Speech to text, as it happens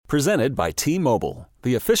Presented by T-Mobile,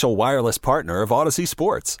 the official wireless partner of Odyssey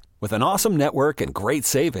Sports. With an awesome network and great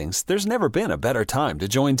savings, there's never been a better time to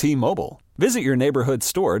join T-Mobile. Visit your neighborhood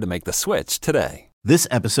store to make the switch today. This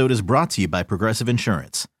episode is brought to you by Progressive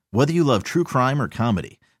Insurance. Whether you love true crime or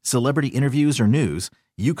comedy, celebrity interviews or news,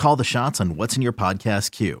 you call the shots on what's in your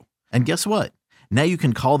podcast queue. And guess what? Now you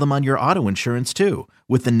can call them on your auto insurance too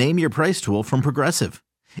with the Name Your Price tool from Progressive.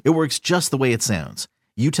 It works just the way it sounds.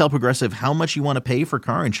 You tell Progressive how much you want to pay for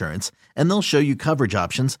car insurance, and they'll show you coverage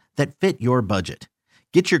options that fit your budget.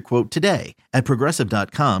 Get your quote today at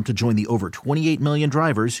Progressive.com to join the over 28 million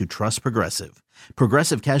drivers who trust Progressive.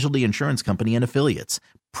 Progressive Casualty Insurance Company and Affiliates.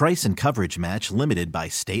 Price and coverage match limited by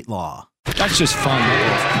state law. That's just fun.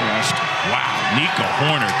 Wow, Nico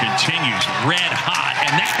Horner continues red hot,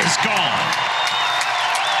 and that is gone.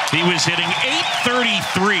 He was hitting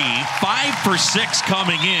 .833, 5 for 6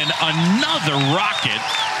 coming in. Another rocket.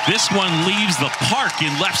 This one leaves the park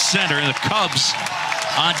in left center, and the Cubs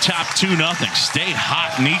on top 2-0. Stay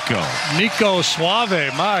hot, Nico. Nico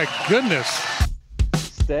Suave, my goodness.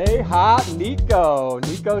 Stay hot, Nico.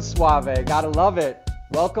 Nico Suave, gotta love it.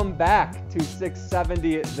 Welcome back to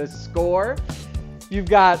 670 The Score. You've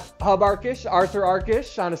got Hub Arkish, Arthur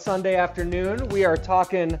Arkish on a Sunday afternoon. We are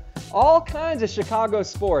talking all kinds of Chicago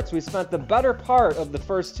sports. We spent the better part of the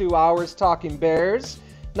first 2 hours talking Bears.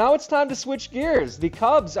 Now it's time to switch gears. The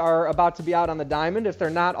Cubs are about to be out on the diamond if they're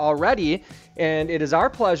not already, and it is our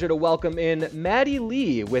pleasure to welcome in Maddie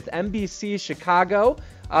Lee with NBC Chicago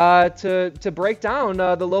to break down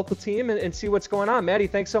the local team and see what's going on. Maddie,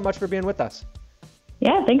 thanks so much for being with us.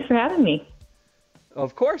 Yeah, thanks for having me.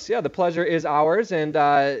 Of course, yeah, the pleasure is ours, and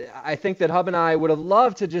I think that Hub and I would have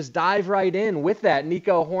loved to just dive right in with that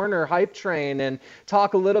Nico Horner hype train and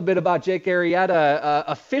talk a little bit about Jake Arrieta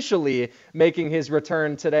officially making his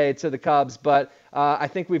return today to the Cubs, but I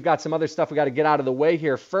think we've got some other stuff we got to get out of the way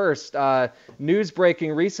here first. News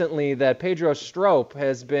breaking recently that Pedro Strop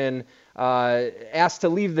has been asked to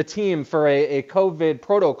leave the team for a COVID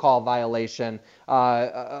protocol violation.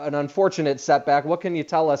 An unfortunate setback. What can you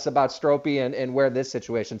tell us about Stropey and where this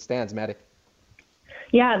situation stands, Maddie?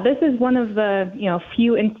 Yeah, this is one of the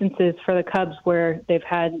few instances for the Cubs where they've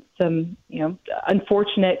had some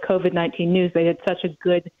unfortunate COVID-19 news. They did such a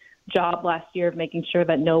good job last year of making sure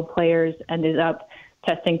that no players ended up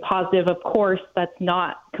testing positive. Of course, that's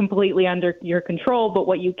not completely under your control, but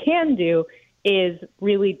what you can do is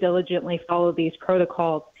really diligently follow these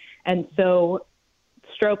protocols. And so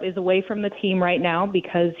Strop is away from the team right now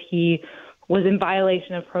because he was in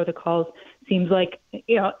violation of protocols. Seems like,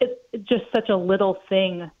 it's just such a little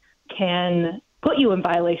thing can put you in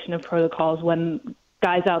violation of protocols when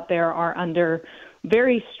guys out there are under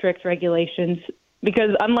very strict regulations,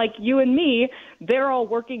 because unlike you and me, they're all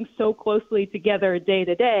working so closely together day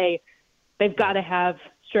to day. They've got to have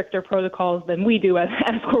stricter protocols than we do as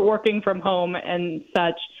we're working from home and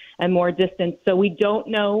such, and more distance. So we don't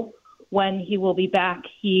know when he will be back.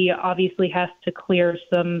 He obviously has to clear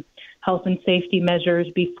some health and safety measures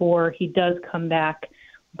before he does come back.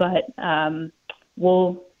 But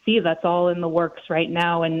we'll see. That's all in the works right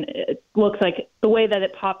now. And it looks like the way that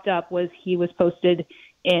it popped up was he was posted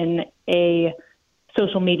in a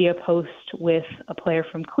social media post with a player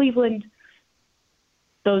from Cleveland.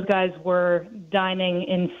 Those guys were dining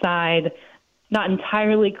inside. Not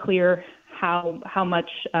entirely clear how much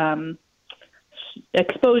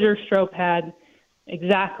exposure Strop had,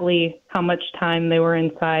 exactly how much time they were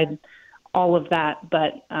inside, all of that.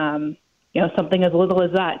 But, something as little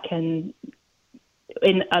as that can,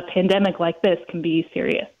 in a pandemic like this, can be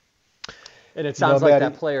serious. And it sounds like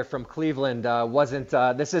that player from Cleveland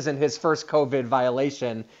this isn't his first COVID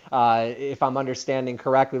violation, if I'm understanding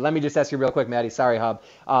correctly. Let me just ask you real quick, Maddie. Sorry, Hub.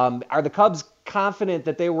 Are the Cubs confident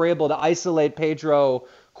that they were able to isolate Pedro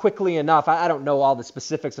quickly enough? I don't know all the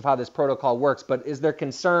specifics of how this protocol works, but is there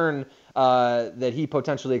concern that he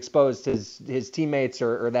potentially exposed his teammates,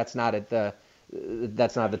 or that's not at the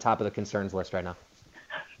top of the concerns list right now?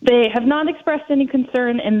 They have not expressed any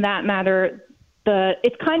concern in that matter.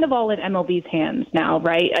 It's kind of all in MLB's hands now,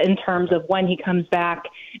 right, in terms of when he comes back,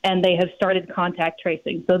 and they have started contact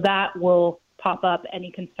tracing. So that will pop up any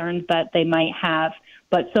concerns that they might have.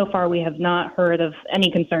 But so far we have not heard of any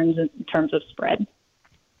concerns in terms of spread.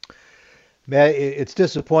 Matt, it's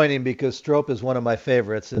disappointing because Strop is one of my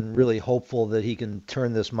favorites and really hopeful that he can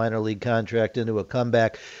turn this minor league contract into a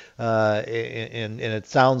comeback. and it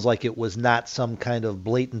sounds like it was not some kind of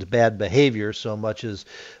blatant bad behavior so much as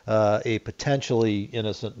a potentially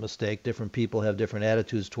innocent mistake. Different people have different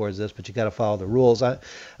attitudes towards this, but you got to follow the rules. I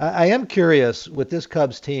am curious with this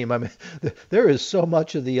Cubs team. I mean, there is so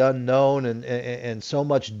much of the unknown and so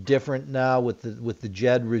much different now with the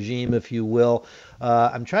Jed regime, if you will.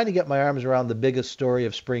 I'm trying to get my arms around the biggest story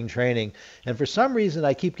of spring training, and for some reason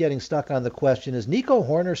I keep getting stuck on the question: is Nico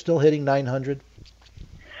Hoerner still hitting 900?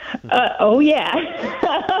 Oh yeah,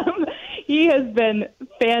 he has been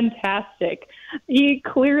fantastic. He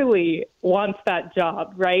clearly wants that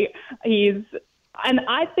job, right? And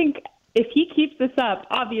I think if he keeps this up,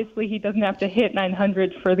 obviously he doesn't have to hit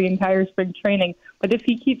 900 for the entire spring training, but if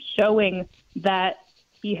he keeps showing that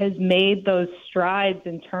he has made those strides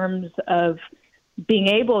in terms of being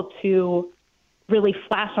able to really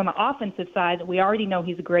flash on the offensive side, we already know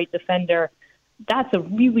he's a great defender. That's a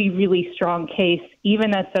really, really strong case,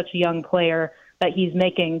 even as such a young player, that he's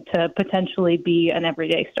making to potentially be an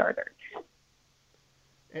everyday starter.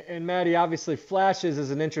 And Maddie, obviously flashes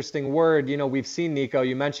is an interesting word. You know, we've seen Nico.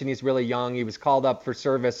 You mentioned he's really young. He was called up for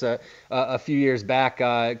service a few years back,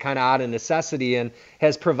 kind of out of necessity, and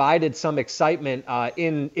has provided some excitement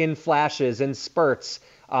in flashes, in spurts.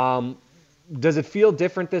 Does it feel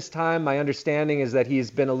different this time? My understanding is that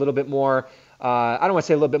he's been a little bit more, I don't want to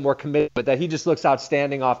say a little bit more committed, but that he just looks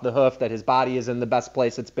outstanding off the hoof, that his body is in the best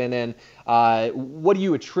place it's been in. What do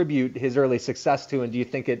you attribute his early success to, and do you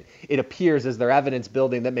think it appears as their evidence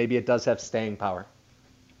building that maybe it does have staying power?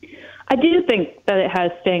 I do think that it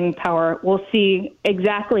has staying power. We'll see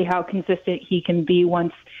exactly how consistent he can be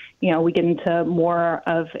once we get into more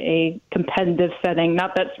of a competitive setting.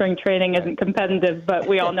 Not that spring training isn't competitive, but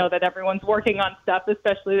we all know that everyone's working on stuff,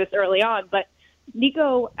 especially this early on. But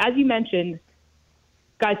Nico, as you mentioned,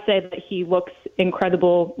 guys say that he looks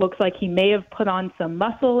incredible, looks like he may have put on some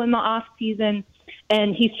muscle in the off season,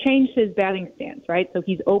 and he's changed his batting stance, right? So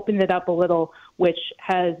he's opened it up a little, which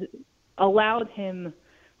has allowed him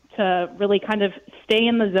to really kind of stay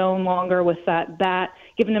in the zone longer with that bat,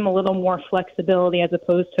 giving him a little more flexibility as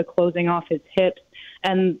opposed to closing off his hips.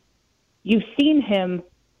 And you've seen him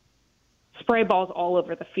spray balls all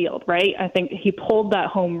over the field, right? I think he pulled that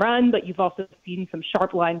home run, but you've also seen some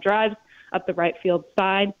sharp line drives up the right field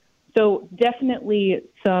side. So definitely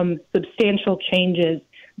some substantial changes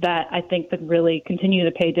that I think could really continue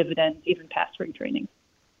to pay dividends even past spring training.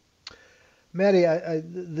 Maddie,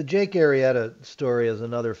 the Jake Arrieta story is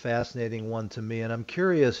another fascinating one to me, and I'm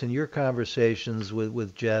curious in your conversations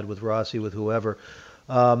with Jed, with Rossi, with whoever,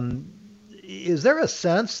 is there a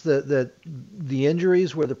sense that the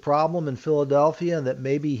injuries were the problem in Philadelphia and that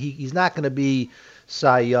maybe he's not going to be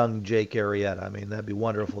Cy Young Jake Arrieta? I mean, that'd be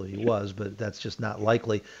wonderful if he was, but that's just not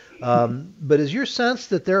likely. But is your sense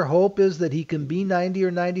that their hope is that he can be 90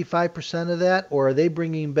 or 95% of that, or are they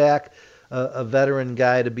bringing back a veteran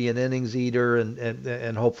guy to be an innings eater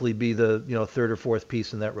and hopefully be the third or fourth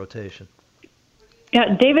piece in that rotation?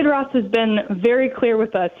 Yeah, David Ross has been very clear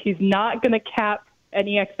with us. He's not going to cap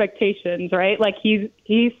any expectations, right? Like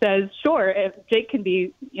he says, sure, if Jake can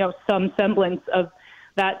be some semblance of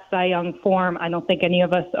that Cy Young form, I don't think any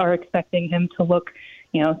of us are expecting him to look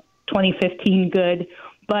 2015 good,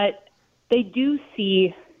 but they do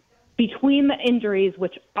see between the injuries,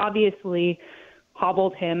 which obviously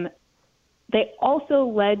hobbled him, they also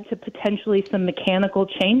led to potentially some mechanical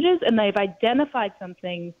changes, and they've identified some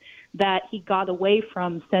things that he got away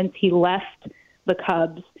from since he left the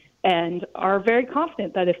Cubs and are very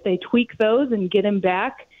confident that if they tweak those and get him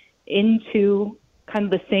back into kind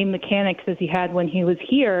of the same mechanics as he had when he was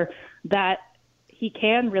here, that he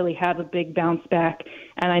can really have a big bounce back.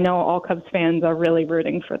 And I know all Cubs fans are really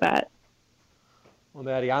rooting for that. Well,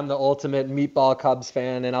 Maddie, I'm the ultimate meatball Cubs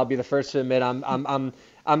fan, and I'll be the first to admit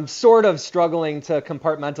I'm sort of struggling to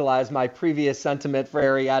compartmentalize my previous sentiment for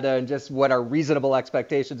Arrieta and just what are reasonable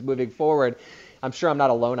expectations moving forward. I'm sure I'm not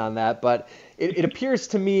alone on that, but it appears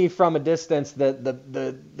to me from a distance that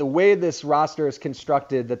the way this roster is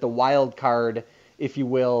constructed, that the wild card, if you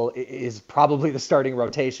will, is probably the starting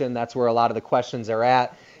rotation. That's where a lot of the questions are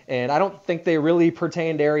at. And I don't think they really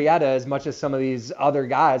pertain to Arrieta as much as some of these other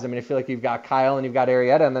guys. I mean, I feel like you've got Kyle and you've got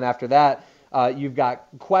Arrieta, and then after that, you've got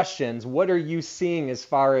questions. What are you seeing as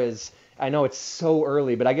far as, I know it's so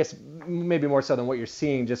early, but I guess maybe more so than what you're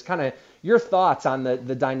seeing, just kind of your thoughts on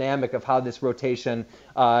the dynamic of how this rotation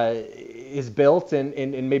is built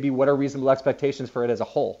and maybe what are reasonable expectations for it as a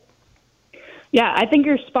whole? Yeah, I think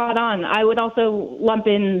you're spot on. I would also lump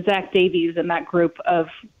in Zach Davies in that group of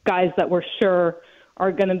guys that we're sure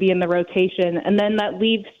are going to be in the rotation. And then that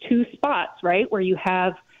leaves two spots, right, where you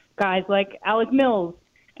have guys like Alec Mills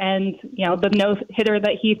and, the no-hitter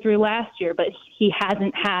that he threw last year, but he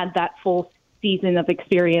hasn't had that full season of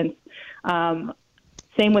experience.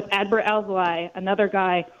 Same with Adbert Alzolay, another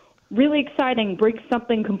guy, really exciting, brings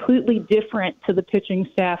something completely different to the pitching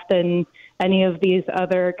staff than any of these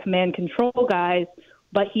other command control guys,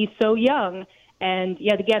 but he's so young. And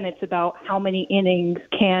yet again, it's about how many innings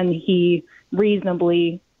can he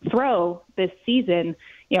reasonably throw this season,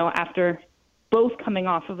 after both coming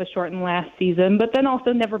off of a shortened last season, but then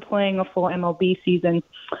also never playing a full MLB season.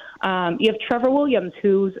 You have Trevor Williams,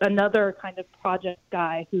 who's another kind of project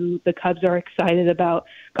guy who the Cubs are excited about,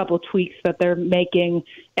 a couple of tweaks that they're making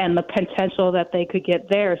and the potential that they could get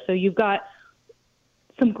there. So you've got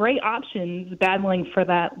some great options battling for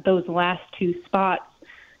those last two spots.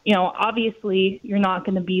 Obviously you're not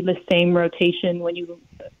going to be the same rotation when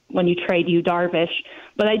you trade Yu Darvish,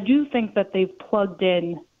 but I do think that they've plugged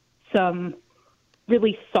in some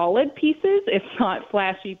really solid pieces, if not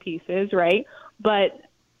flashy pieces, right? But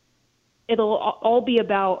it'll all be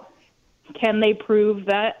about, can they prove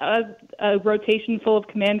that a rotation full of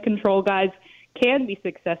command control guys can be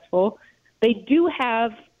successful? They do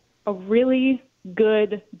have a really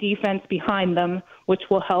good defense behind them, which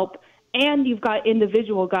will help. And you've got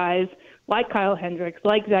individual guys like Kyle Hendricks,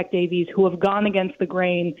 like Zach Davies, who have gone against the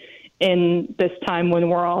grain in this time when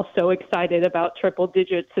we're all so excited about triple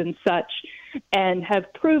digits and such, and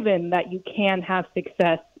have proven that you can have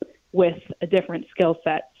success with a different skill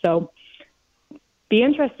set. So be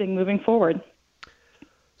interesting moving forward.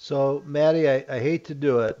 So, Maddie, I hate to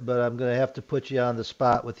do it, but I'm going to have to put you on the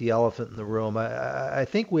spot with the elephant in the room. I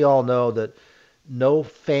think we all know that no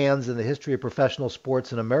fans in the history of professional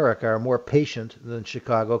sports in America are more patient than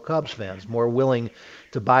Chicago Cubs fans, more willing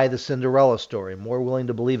to buy the Cinderella story, more willing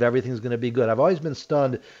to believe everything's going to be good. I've always been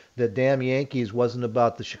stunned that Damn Yankees wasn't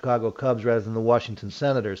about the Chicago Cubs rather than the Washington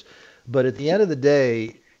Senators. But at the end of the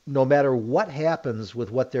day, no matter what happens with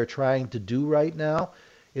what they're trying to do right now,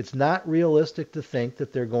 it's not realistic to think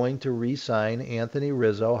that they're going to re-sign Anthony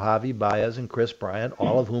Rizzo, Javi Baez, and Chris Bryant,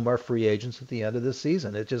 all of whom are free agents at the end of this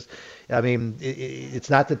season. It's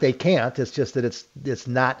not that they can't. It's just that it's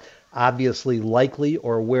not obviously likely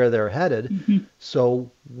or where they're headed. Mm-hmm. So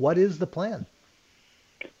what is the plan?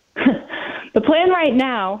 The plan right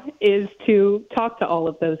now is to talk to all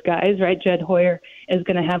of those guys, right? Jed Hoyer is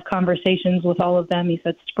going to have conversations with all of them. He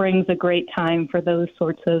said spring's a great time for those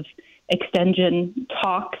sorts of extension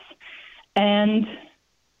talks. And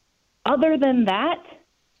other than that,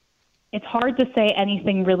 it's hard to say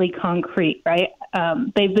anything really concrete, right?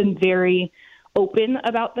 They've been very open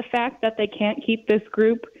about the fact that they can't keep this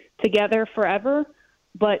group together forever,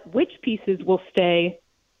 but which pieces will stay,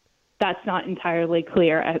 that's not entirely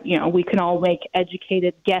clear. We can all make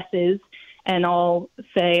educated guesses and all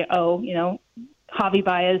say, Javi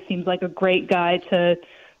Baez seems like a great guy to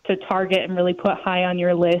target and really put high on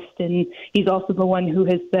your list. And he's also the one who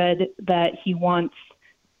has said that he wants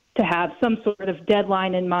to have some sort of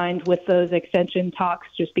deadline in mind with those extension talks,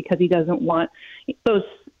 just because he doesn't want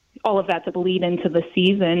all of that to bleed into the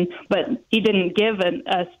season. But he didn't give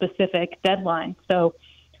a specific deadline. So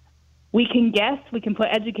we can guess, we can put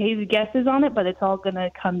educated guesses on it, but it's all going to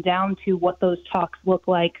come down to what those talks look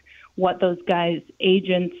like, what those guys'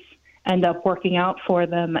 agents end up working out for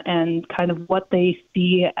them, and kind of what they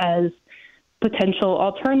see as potential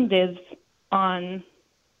alternatives on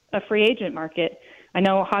a free agent market. I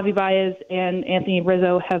know Javi Baez and Anthony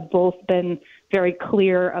Rizzo have both been very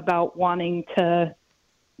clear about wanting to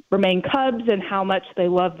remain Cubs and how much they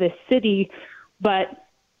love this city, but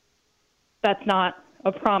that's not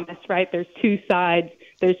a promise, right? There's two sides.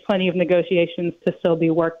 There's plenty of negotiations to still be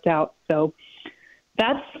worked out. So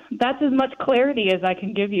that's as much clarity as I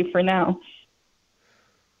can give you for now.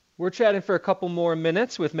 We're chatting for a couple more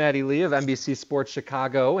minutes with Maddie Lee of NBC Sports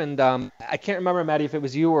Chicago. And I can't remember, Maddie, if it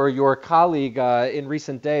was you or your colleague in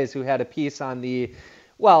recent days who had a piece on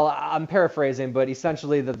I'm paraphrasing, but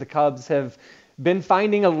essentially that the Cubs have been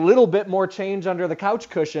finding a little bit more change under the couch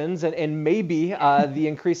cushions, and maybe the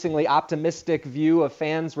increasingly optimistic view of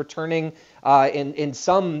fans returning in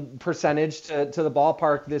some percentage to the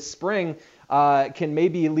ballpark this spring can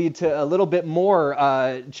maybe lead to a little bit more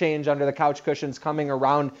change under the couch cushions coming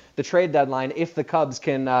around the trade deadline if the Cubs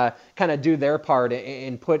can kind of do their part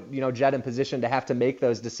and put Jed in position to have to make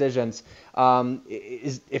those decisions.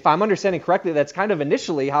 If I'm understanding correctly, that's kind of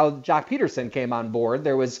initially how Jock Peterson came on board.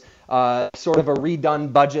 There was sort of a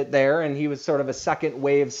redone budget there, and he was sort of a second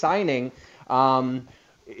wave signing.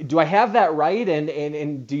 Do I have that right?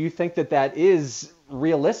 And do you think that is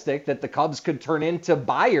realistic, that the Cubs could turn into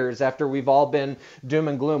buyers after we've all been doom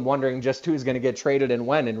and gloom wondering just who's going to get traded and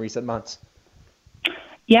when in recent months?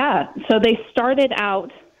 Yeah, so they started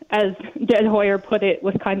out as Jed Hoyer put it,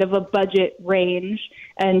 was kind of a budget range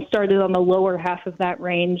and started on the lower half of that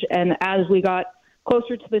range. And as we got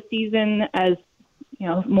closer to the season, as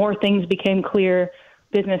more things became clear,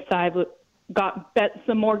 business side got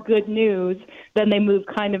some more good news, then they moved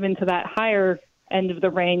kind of into that higher end of the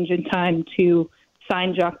range in time to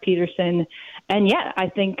sign Jock Peterson. And yeah, I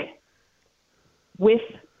think with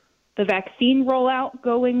the vaccine rollout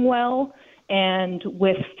going well and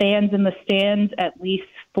with fans in the stands, at least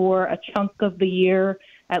for a chunk of the year,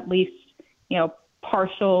 at least,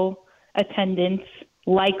 partial attendance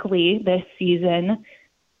likely this season,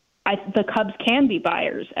 the Cubs can be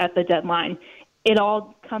buyers at the deadline. It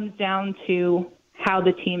all comes down to how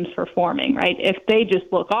the team's performing, right? If they just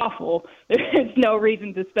look awful, there's no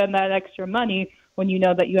reason to spend that extra money when you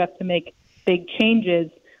know that you have to make big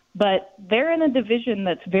changes. But they're in a division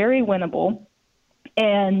that's very winnable.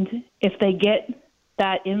 And if they get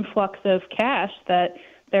that influx of cash that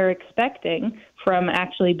they're expecting from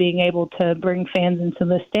actually being able to bring fans into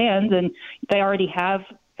the stands, and they already have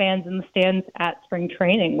fans in the stands at spring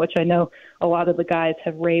training, which I know a lot of the guys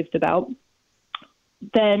have raved about,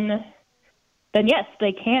 then yes,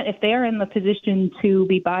 they can. If they are in the position to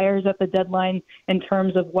be buyers at the deadline in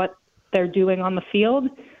terms of what they're doing on the field,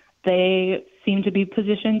 they seem to be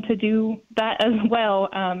positioned to do that as well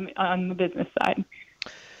on the business side.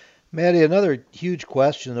 Maddie, another huge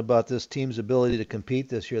question about this team's ability to compete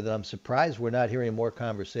this year that I'm surprised we're not hearing more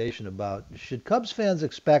conversation about. Should Cubs fans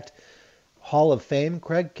expect Hall of Fame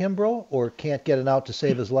Craig Kimbrel or can't get it out to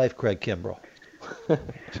save his life Craig Kimbrel?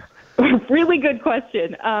 Really good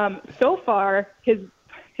question. So far, his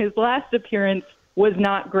last appearance was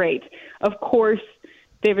not great. Of course,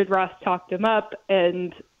 David Ross talked him up,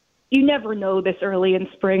 and you never know this early in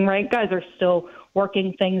spring, right? Guys are still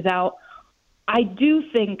working things out. I do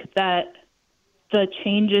think that the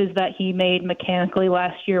changes that he made mechanically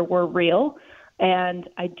last year were real, and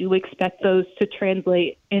I do expect those to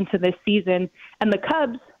translate into this season. And the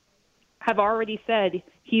Cubs have already said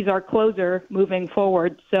he's our closer moving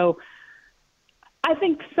forward. So I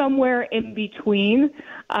think somewhere in between.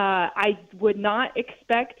 I would not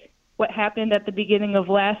expect what happened at the beginning of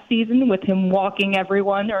last season with him walking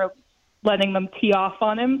everyone or letting them tee off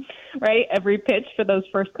on him, right, every pitch for those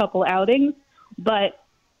first couple outings. But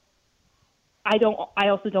I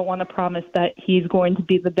also don't want to promise that he's going to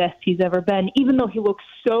be the best he's ever been, even though he looks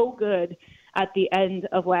so good at the end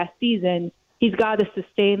of last season. He's got to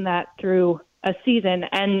sustain that through a season.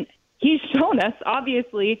 And he's shown us,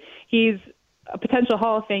 obviously, he's a potential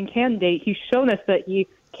Hall of Fame candidate. He's shown us that he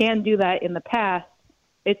can do that in the past.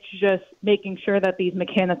 It's just making sure that these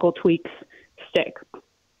mechanical tweaks stick.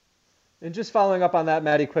 And just following up on that,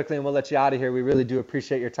 Maddie, quickly, and we'll let you out of here. We really do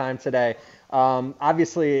appreciate your time today.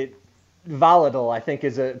 Obviously, volatile, I think,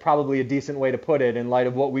 is probably a decent way to put it in light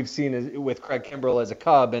of what we've seen with Craig Kimbrel as a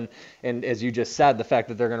Cub. And as you just said, the fact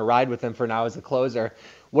that they're going to ride with him for now as a closer.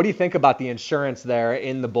 What do you think about the insurance there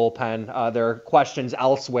in the bullpen? There are questions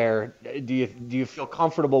elsewhere. Do you feel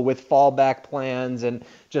comfortable with fallback plans and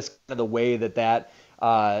just the way that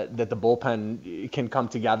the bullpen can come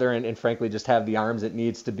together and frankly just have the arms it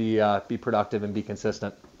needs to be productive and be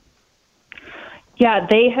consistent? Yeah,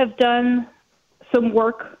 they have done some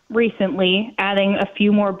work recently, adding a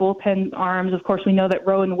few more bullpen arms. Of course, we know that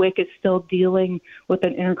Rowan Wick is still dealing with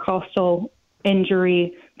an intercostal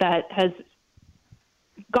injury that has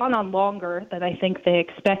gone on longer than I think they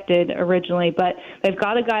expected originally. But they've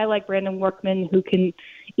got a guy like Brandon Workman who can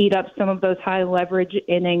eat up some of those high leverage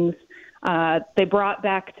innings. They brought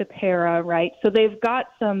back Tepera, right? So they've got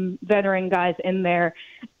some veteran guys in there.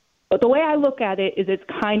 But the way I look at it is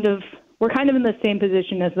we're kind of in the same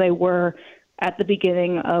position as they were at the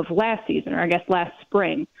beginning of last season, or I guess last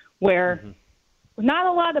spring, where not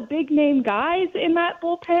a lot of big name guys in that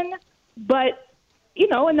bullpen, but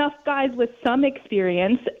enough guys with some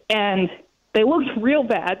experience, and they looked real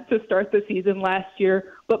bad to start the season last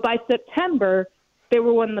year, but by September, they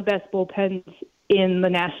were one of the best bullpens in the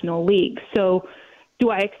National League. So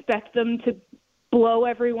do I expect them to blow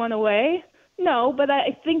everyone away? No, but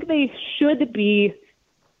I think they should be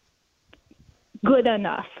good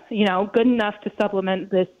enough, good enough to supplement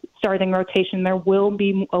this starting rotation. There will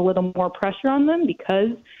be a little more pressure on them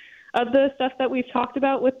because of the stuff that we've talked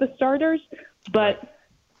about with the starters, but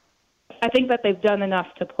I think that they've done enough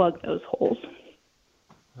to plug those holes.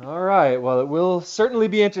 All right. Well, it will certainly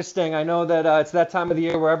be interesting. I know that it's that time of the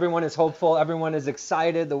year where everyone is hopeful, everyone is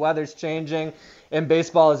excited, the weather's changing, and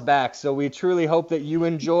baseball is back. So we truly hope that you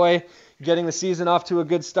enjoy getting the season off to a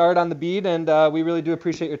good start on the beat, and we really do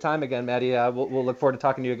appreciate your time again, Maddie. We'll look forward to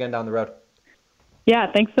talking to you again down the road. Yeah,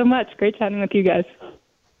 thanks so much. Great chatting with you guys.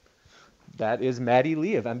 That is Maddie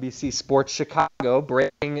Lee of NBC Sports Chicago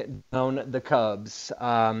breaking down the Cubs.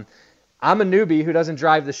 I'm a newbie who doesn't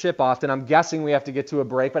drive the ship often. I'm guessing we have to get to a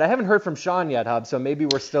break, but I haven't heard from Sean yet, Hub, so maybe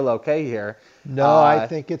we're still okay here. No, I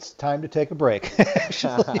think it's time to take a break,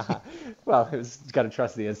 actually. Well, it's got to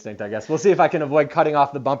trust the instinct, I guess. We'll see if I can avoid cutting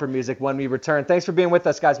off the bumper music when we return. Thanks for being with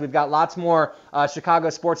us, guys. We've got lots more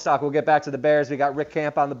Chicago sports talk. We'll get back to the Bears. We got Rick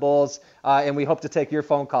Camp on the Bulls, and we hope to take your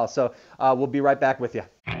phone calls. So we'll be right back with you.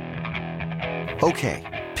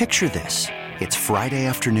 Okay, picture this. It's Friday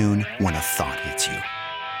afternoon when a thought hits you.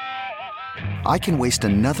 I can waste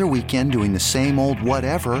another weekend doing the same old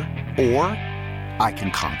whatever, or I can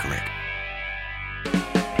conquer it.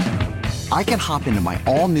 I can hop into my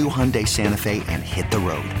all-new Hyundai Santa Fe and hit the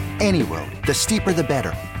road. Any road. The steeper, the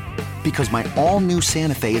better. Because my all-new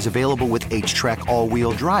Santa Fe is available with H-Track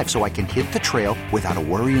all-wheel drive, so I can hit the trail without a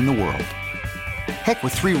worry in the world. Heck,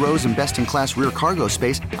 with 3 rows and best-in-class rear cargo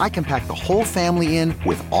space, I can pack the whole family in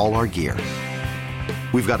with all our gear.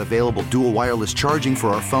 We've got available dual wireless charging for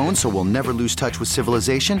our phones, so we'll never lose touch with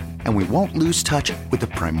civilization, and we won't lose touch with the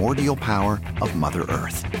primordial power of Mother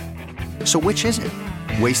Earth. So which is it?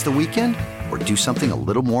 Waste the weekend or do something a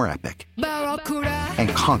little more epic? And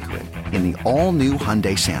conquer it in the all-new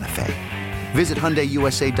Hyundai Santa Fe. Visit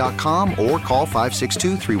HyundaiUSA.com or call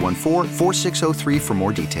 562-314-4603 for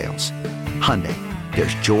more details. Hyundai,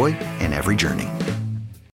 there's joy in every journey.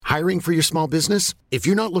 Hiring for your small business? If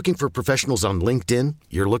you're not looking for professionals on LinkedIn,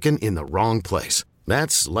 you're looking in the wrong place.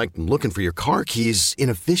 That's like looking for your car keys in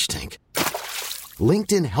a fish tank.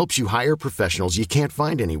 LinkedIn helps you hire professionals you can't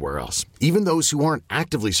find anywhere else, even those who aren't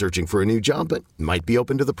actively searching for a new job but might be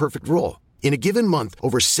open to the perfect role. In a given month,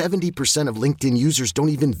 over 70% of LinkedIn users don't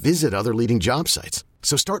even visit other leading job sites.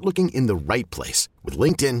 So start looking in the right place. With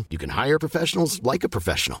LinkedIn, you can hire professionals like a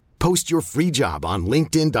professional. Post your free job on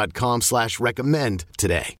linkedin.com/recommend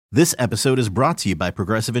today. This episode is brought to you by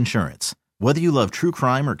Progressive Insurance. Whether you love true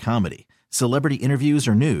crime or comedy, celebrity interviews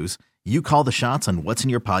or news, you call the shots on what's in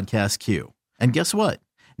your podcast queue. And guess what?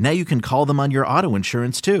 Now you can call them on your auto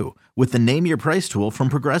insurance too with the Name Your Price tool from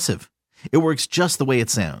Progressive. It works just the way it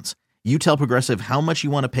sounds. You tell Progressive how much you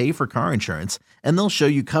want to pay for car insurance, and they'll show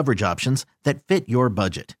you coverage options that fit your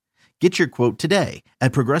budget. Get your quote today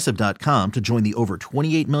at Progressive.com to join the over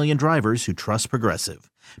 28 million drivers who trust Progressive.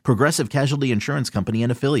 Progressive Casualty Insurance Company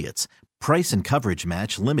and Affiliates. Price and coverage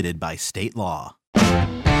match limited by state law.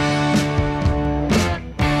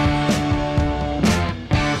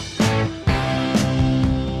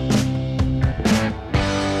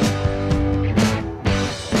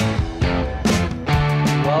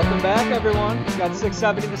 Welcome back, everyone. We've got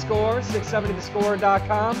 670 The Score,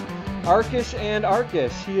 670thescore.com. Arkish and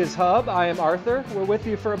Arkish. He is Hub. I am Arthur. We're with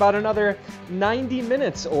you for about another 90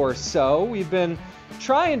 minutes or so. We've been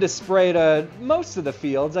trying to spray to most of the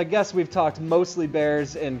fields. I guess we've talked mostly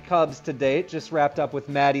Bears and Cubs to date. Just wrapped up with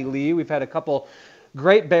Maddie Lee. We've had a couple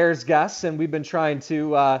great Bears guests, and we've been trying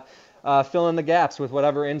to fill in the gaps with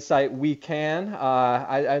whatever insight we can.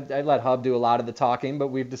 I let Hub do a lot of the talking, but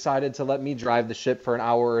we've decided to let me drive the ship for an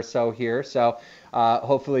hour or so here. So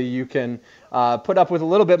hopefully you can put up with a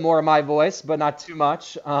little bit more of my voice, but not too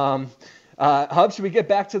much. Hub, should we get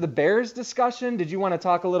back to the Bears discussion? Did you want to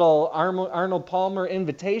talk a little Arnold Palmer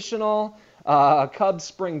Invitational, Cubs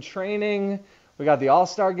spring training? We got the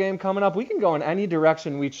All-Star game coming up. We can go in any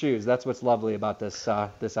direction we choose. That's what's lovely about this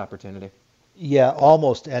opportunity. Yeah,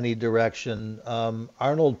 almost any direction.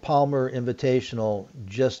 Arnold Palmer Invitational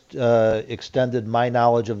just extended my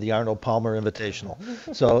knowledge of the Arnold Palmer Invitational.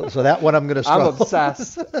 So that one I'm going to struggle. I'm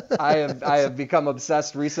obsessed. I have become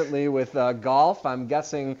obsessed recently with golf. I'm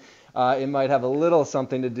guessing it might have a little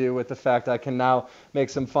something to do with the fact I can now make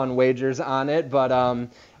some fun wagers on it. But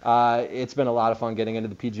it's been a lot of fun getting into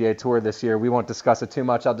the PGA Tour this year. We won't discuss it too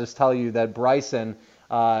much. I'll just tell you that Bryson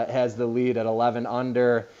has the lead at 11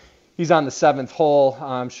 under. He's on the 7th hole.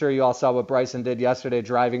 I'm sure you all saw what Bryson did yesterday,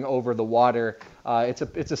 driving over the water. It's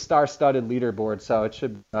a star-studded leaderboard, so it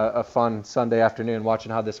should be a fun Sunday afternoon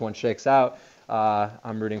watching how this one shakes out.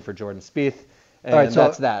 I'm rooting for Jordan Spieth, and all right,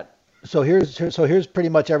 that's that. So here's pretty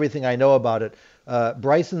much everything I know about it.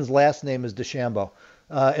 Bryson's last name is DeChambeau.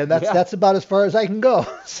 And that's about as far as I can go.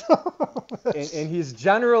 And he's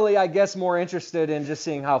generally, I guess, more interested in just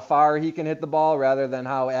seeing how far he can hit the ball rather than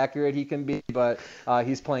how accurate he can be. But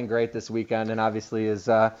he's playing great this weekend and obviously is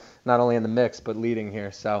not only in the mix but leading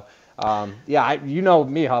here. So, you know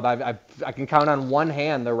me, Hub. I can count on one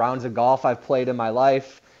hand the rounds of golf I've played in my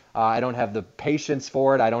life. I don't have the patience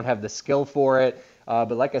for it. I don't have the skill for it.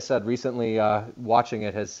 But like I said, recently watching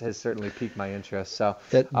it has certainly piqued my interest. So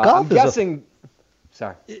I'm guessing.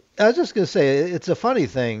 Sorry. I was just going to say, it's a funny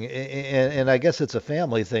thing, and I guess it's a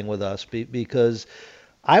family thing with us because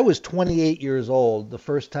I was 28 years old the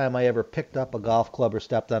first time I ever picked up a golf club or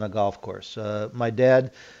stepped on a golf course. My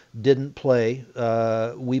dad didn't play.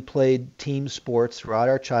 We played team sports throughout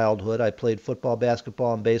our childhood. I played football,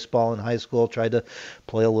 basketball, and baseball in high school, tried to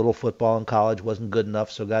play a little football in college, wasn't good enough,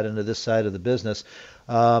 so got into this side of the business.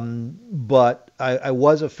 But I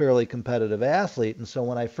was a fairly competitive athlete, and so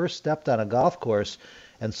when I first stepped on a golf course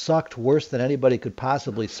and sucked worse than anybody could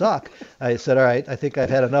possibly suck, I said, all right, I think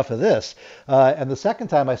I've had enough of this. And the second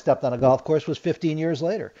time I stepped on a golf course was 15 years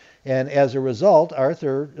later. And as a result,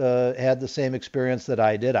 Arthur had the same experience that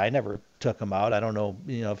I did. I never took him out. I don't know,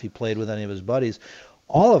 if he played with any of his buddies.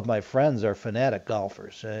 All of my friends are fanatic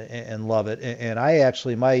golfers and love it. And I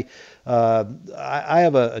actually, I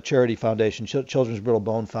have a charity foundation, Children's Brittle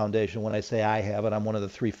Bone Foundation. When I say I have it, I'm one of the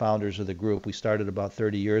 3 founders of the group. We started about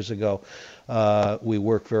 30 years ago. We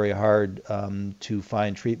work very hard to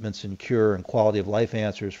find treatments and cure and quality of life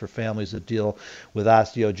answers for families that deal with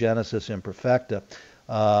osteogenesis imperfecta.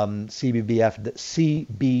 CBBF.org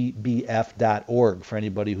for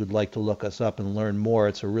anybody who'd like to look us up and learn more.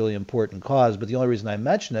 It's a really important cause, but the only reason I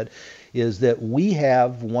mention it is that we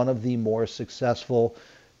have one of the more successful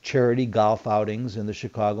charity golf outings in the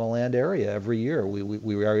Chicagoland area every year.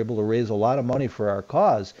 We are able to raise a lot of money for our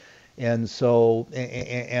cause. And so,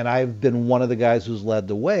 and I've been one of the guys who's led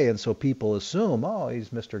the way, and so people assume, oh, he's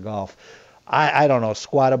Mr. Golf. I don't know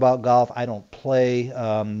squat about golf. I don't play.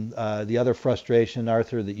 The other frustration,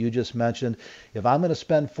 Arthur, that you just mentioned, if I'm going to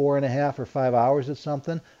spend 4.5 or 5 hours at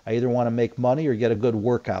something, I either want to make money or get a good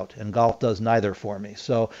workout, and golf does neither for me.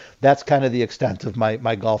 So that's kind of the extent of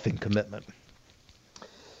my golfing commitment.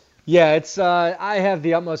 Yeah, it's I have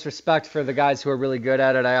the utmost respect for the guys who are really good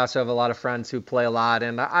at it. I also have a lot of friends who play a lot,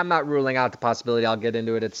 and I'm not ruling out the possibility I'll get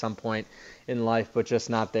into it at some point in life, but just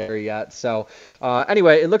not there yet. So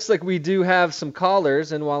anyway, it looks like we do have some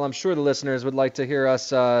callers, and while I'm sure the listeners would like to hear us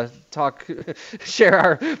share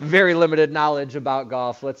our very limited knowledge about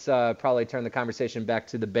golf, let's probably turn the conversation back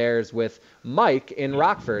to the Bears with Mike in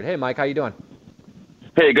Rockford. Hey, Mike, how you doing?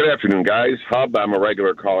 Hey, good afternoon, guys. Hub, I'm a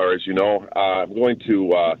regular caller, as you know. I'm going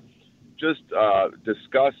to just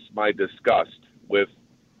discuss my disgust with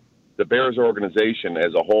the Bears organization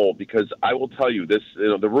as a whole, because I will tell you this,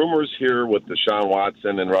 the rumors here with Deshaun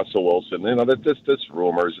Watson and Russell Wilson, this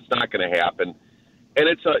rumors, it's not going to happen. And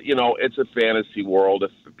it's a fantasy world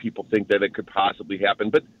if people think that it could possibly happen.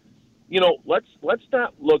 But, let's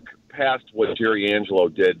not look past what Jerry Angelo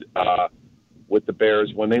did with the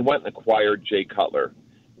Bears when they went and acquired Jay Cutler.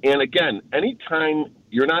 And again, anytime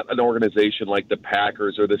you're not an organization like the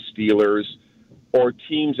Packers or the Steelers or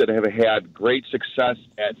teams that have had great success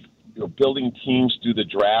at building teams through the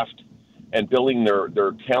draft and building their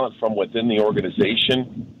talent from within the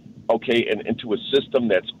organization, okay, and into a system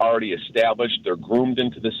that's already established, they're groomed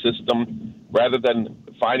into the system, rather than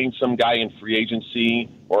finding some guy in free agency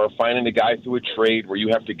or finding a guy through a trade where you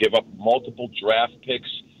have to give up multiple draft picks,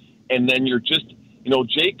 and then you're just,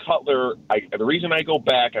 Jay Cutler, the reason I go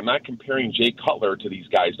back, I'm not comparing Jay Cutler to these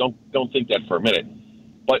guys, don't think that for a minute,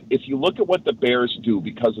 but if you look at what the Bears do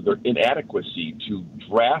because of their inadequacy to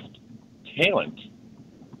draft talent,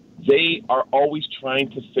 they are always trying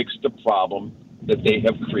to fix the problem that they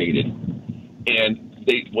have created. And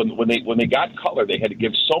when they got Cutler, they had to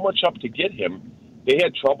give so much up to get him. They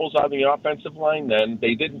had troubles on the offensive line then.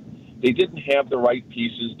 They didn't have the right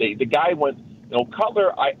pieces. The guy went,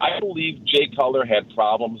 Cutler, I believe Jay Cutler had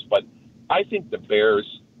problems, but I think the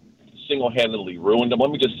Bears single-handedly ruined him.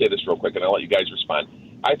 Let me just say this real quick, and I'll let you guys respond.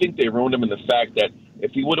 I think they ruined him in the fact that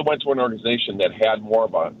if he would have went to an organization that had more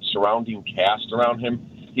of a surrounding cast around him,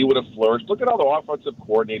 he would have flourished. Look at all the offensive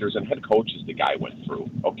coordinators and head coaches the guy went through,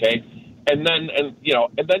 okay? And then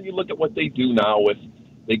you look at what they do now with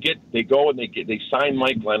they sign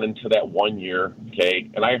Mike Glennon to that 1 year, okay?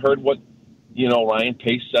 And I heard what Ryan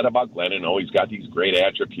Pace said about Glennon. Oh, he's got these great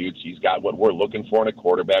attributes. He's got what we're looking for in a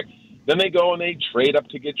quarterback. Then they go and they trade up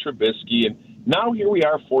to get Trubisky, and now here we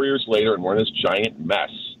are 4 years later, and we're in this giant mess.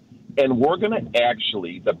 And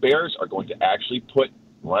the Bears are going to actually put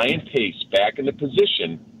Ryan Pace back in the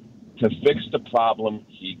position to fix the problem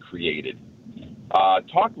he created.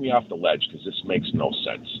 Talk me off the ledge, because this makes no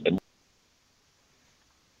sense.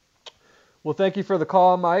 Well, thank you for the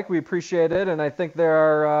call, Mike. We appreciate it, and I think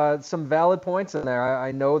there are some valid points in there.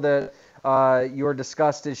 I know that your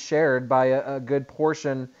disgust is shared by a good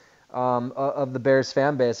portion of the Bears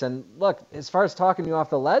fan base. And look, as far as talking you off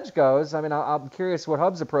the ledge goes, I mean, I'm curious what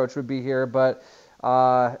Hub's approach would be here, but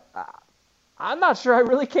I I'm not sure I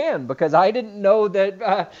really can, because I didn't know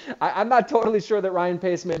that. I'm not totally sure that Ryan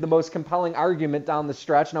Pace made the most compelling argument down the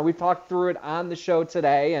stretch. Now, we talked through it on the show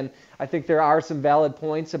today, and I think there are some valid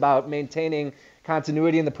points about maintaining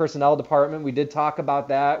continuity in the personnel department. We did talk about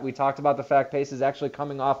that. We talked about the fact Pace is actually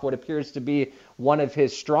coming off what appears to be one of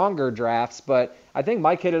his stronger drafts. But I think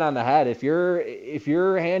Mike hit it on the head. If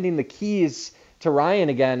you're handing the keys to Ryan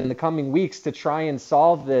again in the coming weeks to try and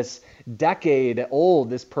solve this decade-old,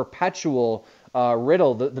 this perpetual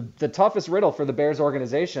riddle, the toughest riddle for the Bears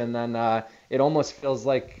organization, then it almost feels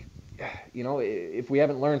like, if we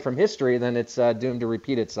haven't learned from history, then it's doomed to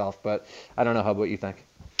repeat itself. But I don't know. How about you think?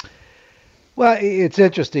 Well, it's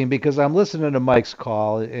interesting because I'm listening to Mike's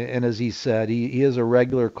call, and as he said, he is a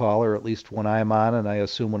regular caller, at least when I'm on, and I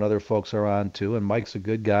assume when other folks are on too. And Mike's a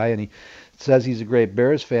good guy, and he says he's a great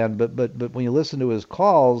Bears fan. But when you listen to his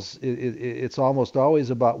calls, it's almost always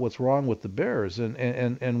about what's wrong with the Bears.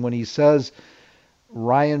 And when he says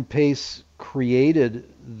Ryan Pace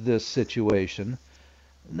created this situation,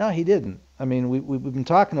 no, he didn't. I mean, we've been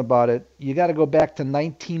talking about it. You got to go back to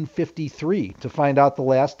 1953 to find out the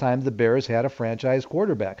last time the Bears had a franchise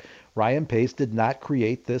quarterback. Ryan Pace did not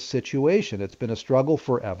create this situation. It's been a struggle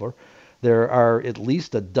forever. There are at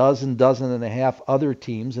least a dozen and a half other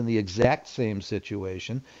teams in the exact same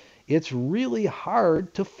situation. It's really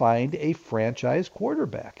hard to find a franchise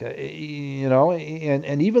quarterback,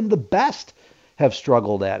 and even the best have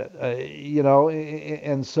struggled at it,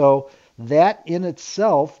 and so that in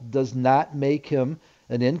itself does not make him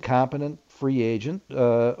an incompetent free agent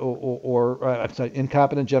or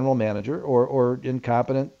incompetent general manager or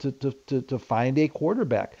incompetent to find a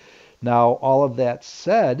quarterback. Now, all of that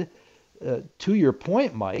said, to your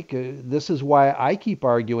point, Mike, this is why I keep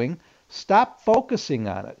arguing, stop focusing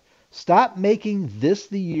on it. Stop making this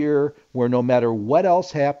the year where no matter what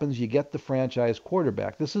else happens, you get the franchise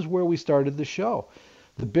quarterback. This is where we started the show.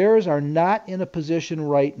 The Bears are not in a position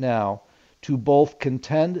right now to both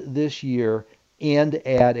contend this year and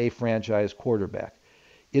add a franchise quarterback.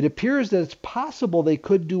 It appears that it's possible they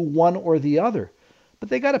could do one or the other, but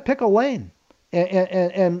they got to pick a lane.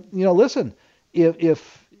 And listen,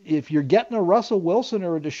 if you're getting a Russell Wilson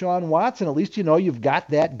or a Deshaun Watson, at least you've got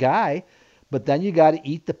that guy, but then you got to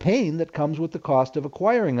eat the pain that comes with the cost of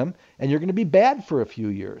acquiring them, and you're going to be bad for a few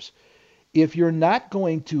years. If you're not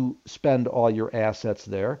going to spend all your assets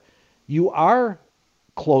there, you are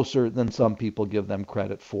closer than some people give them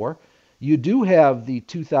credit for. You do have the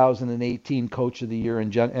 2018 Coach of the Year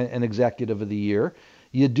and Executive of the Year.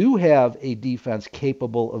 You do have a defense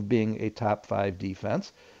capable of being a top 5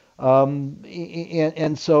 defense.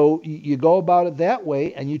 And so you go about it that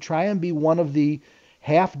way, and you try and be one of the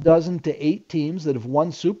half dozen to 8 teams that have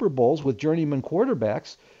won Super Bowls with journeyman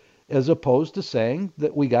quarterbacks, as opposed to saying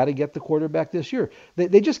that we got to get the quarterback this year.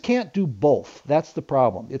 They just can't do both. That's the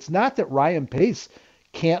problem. It's not that Ryan Pace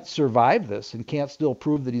can't survive this and can't still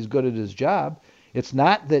prove that he's good at his job. It's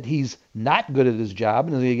not that he's not good at his job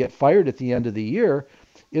and they get fired at the end of the year.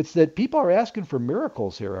 It's that people are asking for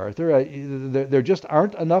miracles here, Arthur. There just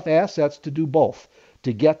aren't enough assets to do both,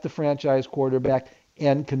 to get the franchise quarterback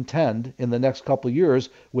and contend in the next couple of years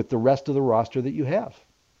with the rest of the roster that you have.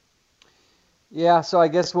 Yeah, so I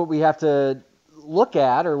guess what we have to look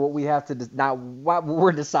at, or what we have to, not what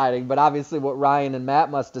we're deciding, but obviously what Ryan and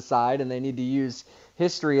Matt must decide, and they need to use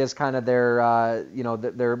history as kind of their,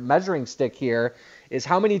 their measuring stick here, is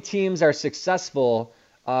how many teams are successful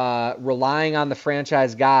relying on the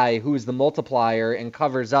franchise guy who's the multiplier and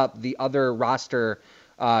covers up the other roster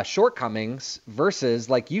shortcomings versus,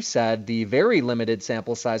 like you said, the very limited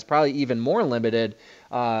sample size, probably even more limited,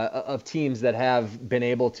 of teams that have been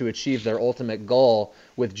able to achieve their ultimate goal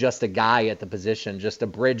with just a guy at the position, just a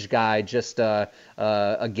bridge guy, just a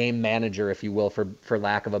game manager, if you will, for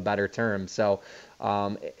lack of a better term. So,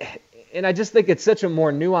 and I just think it's such a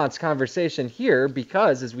more nuanced conversation here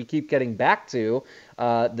because as we keep getting back to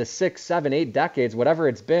the 6, 7, 8 decades, whatever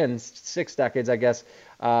it's been, 6 decades, I guess,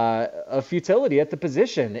 of futility at the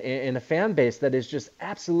position in a fan base that is just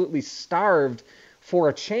absolutely starved for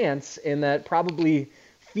a chance, and that probably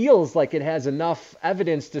feels like it has enough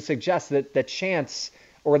evidence to suggest that the chance,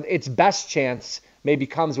 or its best chance, maybe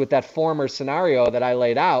comes with that former scenario that I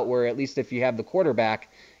laid out, where at least if you have the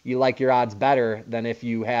quarterback, you like your odds better than if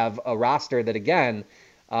you have a roster that, again,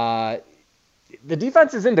 the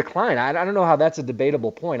defense is in decline. I don't know how that's a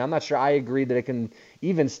debatable point. I'm not sure I agree that it can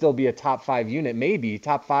even still be a top 5 unit, maybe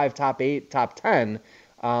top 5, top 8, top 10.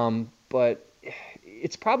 But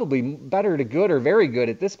it's probably better to good or very good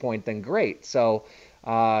at this point than great. So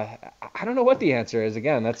I don't know what the answer is.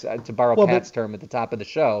 Again, that's to borrow Pat's term at the top of the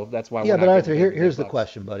show. That's why. Yeah, we're but not Arthur, here's the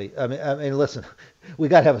question, buddy. I mean, listen, we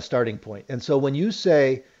got to have a starting point. And so when you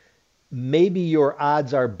say maybe your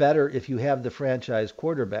odds are better if you have the franchise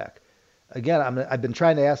quarterback, again, I've been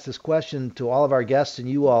trying to ask this question to all of our guests and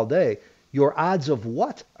you all day. Your odds of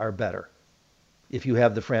what are better if you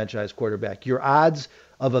have the franchise quarterback? Your odds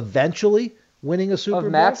of eventually winning a Super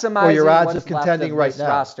Bowl, maximizing or your odds what's of contending left of right this now?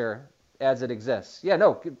 roster as it exists. Yeah,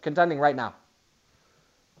 no, contending right now.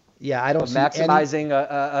 Yeah, I don't see maximizing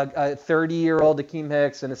a 30-year-old Akeem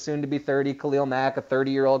Hicks and a soon-to-be 30 Khalil Mack, a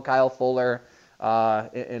 30-year-old Kyle Fuller,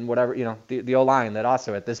 and whatever, the O-line that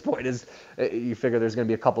also at this point is, you figure there's going to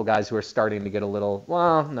be a couple guys who are starting to get a little,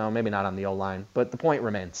 well, no, maybe not on the O-line, but the point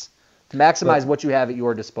remains. To maximize what you have at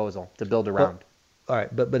your disposal to build around. All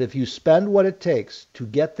right, but if you spend what it takes to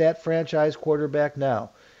get that franchise quarterback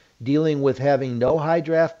now, dealing with having no high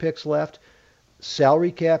draft picks left,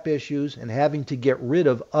 salary cap issues, and having to get rid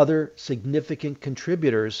of other significant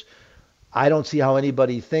contributors, I don't see how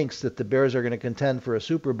anybody thinks that the Bears are going to contend for a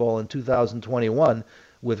Super Bowl in 2021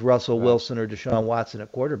 with Russell Wilson or Deshaun Watson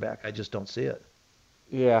at quarterback. I just don't see it.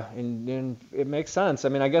 Yeah, and it makes sense. I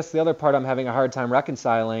mean, I guess the other part I'm having a hard time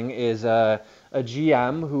reconciling is a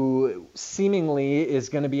GM who seemingly is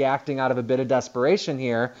going to be acting out of a bit of desperation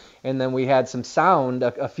here. And then we had some sound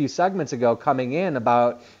a few segments ago coming in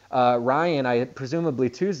about Ryan, presumably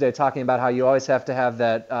Tuesday, talking about how you always have to have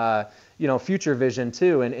that future vision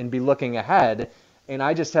too and be looking ahead. And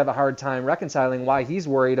I just have a hard time reconciling why he's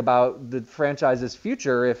worried about the franchise's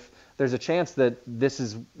future if there's a chance that this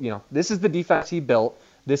is the defense he built.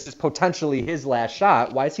 This is potentially his last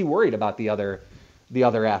shot. Why is he worried about the other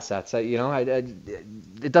assets?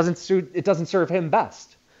 It doesn't serve him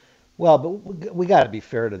best. Well, but we got to be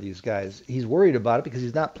fair to these guys. He's worried about it because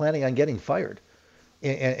he's not planning on getting fired.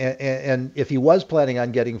 And if he was planning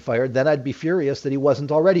on getting fired, then I'd be furious that he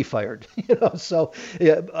wasn't already fired. So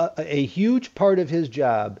a huge part of his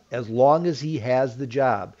job, as long as he has the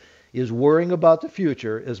job, is worrying about the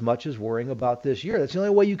future as much as worrying about this year. That's the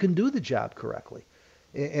only way you can do the job correctly.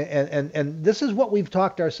 And this is what we've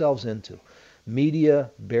talked ourselves into. Media,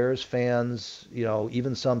 Bears fans,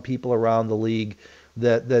 even some people around the league,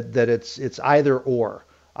 that it's either or.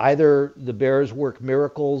 Either the Bears work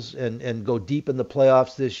miracles and go deep in the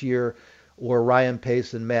playoffs this year, or Ryan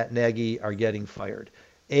Pace and Matt Nagy are getting fired.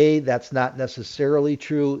 That's not necessarily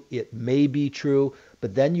true. It may be true.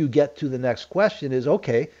 But then you get to the next question is,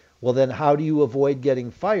 okay, well then how do you avoid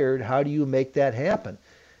getting fired? How do you make that happen?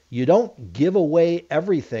 You don't give away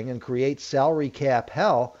everything and create salary cap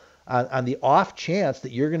hell on the off chance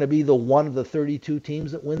that you're going to be the one of the 32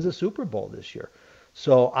 teams that wins a Super Bowl this year.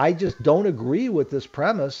 So I just don't agree with this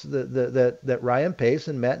premise that Ryan Pace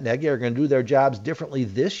and Matt Nagy are going to do their jobs differently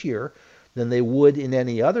this year than they would in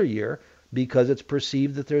any other year because it's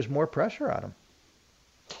perceived that there's more pressure on them.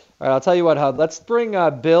 All right, I'll tell you what, Hub. Let's bring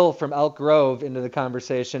Bill from Elk Grove into the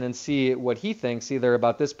conversation and see what he thinks either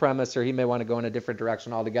about this premise or he may want to go in a different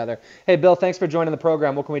direction altogether. Hey, Bill, thanks for joining the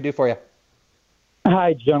program. What can we do for you?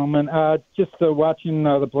 Hi, gentlemen. Just watching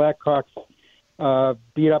the Blackhawks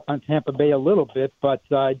beat up on Tampa Bay a little bit, but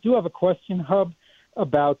I do have a question, Hub,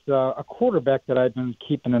 about a quarterback that I've been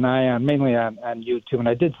keeping an eye on, mainly on YouTube, and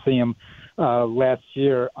I did see him last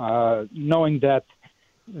year, knowing that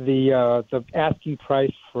the asking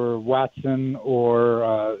price for Watson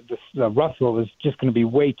or Russell is just going to be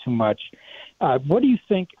way too much. What do you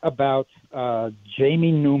think about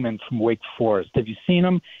Jamie Newman from Wake Forest? Have you seen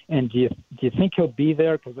him, and do you think he'll be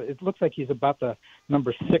there? Because it looks like he's about the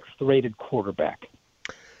number 6th rated quarterback.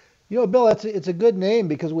 Bill, it's a good name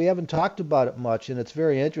because we haven't talked about it much, and it's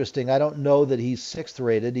very interesting. I don't know that he's 6th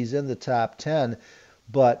rated. He's in the top 10,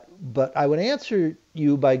 but I would answer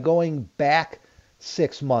you by going back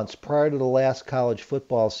 6 months prior to the last college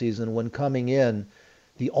football season when coming in.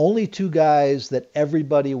 The only two guys that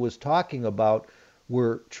everybody was talking about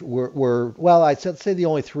were I'd say the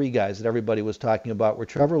only three guys that everybody was talking about were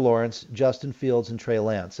Trevor Lawrence, Justin Fields, and Trey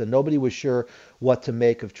Lance, and nobody was sure what to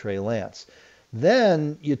make of Trey Lance.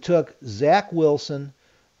 Then you took Zach Wilson.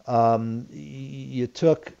 You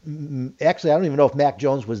took, actually, I don't even know if Mac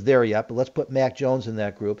Jones was there yet, but let's put Mac Jones in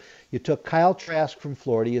that group. You took Kyle Trask from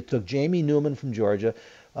Florida. You took Jamie Newman from Georgia.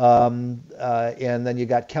 And then you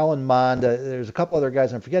got Kellen Mond. There's a couple other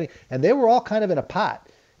guys I'm forgetting. And they were all kind of in a pot.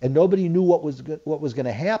 And nobody knew what was going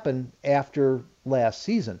to happen after last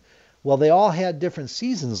season. Well, they all had different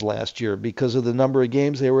seasons last year because of the number of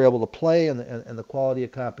games they were able to play and the quality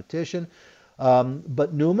of competition.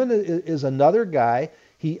 But Newman is another guy.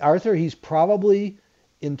 He's probably,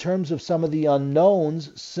 in terms of some of the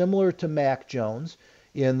unknowns, similar to Mac Jones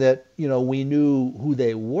in that, we knew who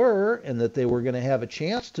they were and that they were going to have a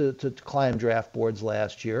chance to climb draft boards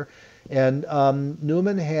last year. And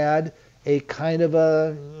Newman had a kind of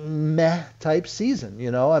a meh type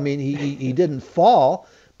season. I mean, he didn't fall,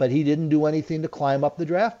 but he didn't do anything to climb up the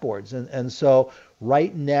draft boards. And so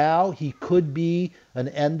right now he could be an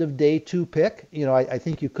end of day 2 pick. I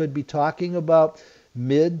think you could be talking about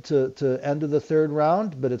mid to end of the 3rd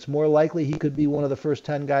round, but it's more likely he could be one of the first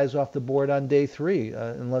 10 guys off the board on day 3,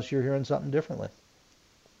 unless you're hearing something differently.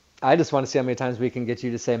 I just want to see how many times we can get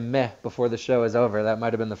you to say meh before the show is over. That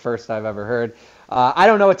might have been the first I've ever heard. I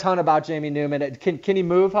don't know a ton about Jamie Newman. Can he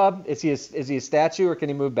move, Hub? Is he a statue, or can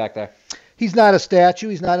he move back there? He's not a statue.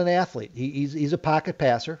 He's not an athlete. He's a pocket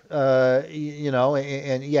passer,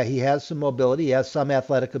 and yeah, he has some mobility. He has some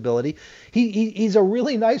athletic ability. He's a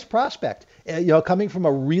really nice prospect, coming from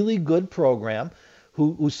a really good program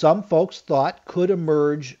who some folks thought could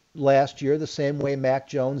emerge last year the same way Mac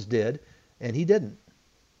Jones did, and he didn't.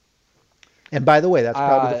 And by the way, that's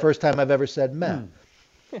probably the first time I've ever said meh.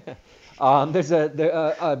 There's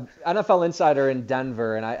a NFL insider in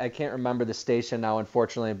Denver, and I can't remember the station now,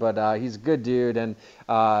 unfortunately, but he's a good dude, and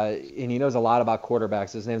he knows a lot about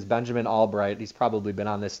quarterbacks. His name's Benjamin Albright. He's probably been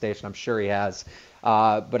on this station. I'm sure he has.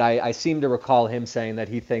 But I seem to recall him saying that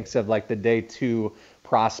he thinks of like the day 2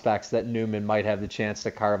 prospects that Newman might have the chance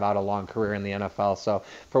to carve out a long career in the NFL. So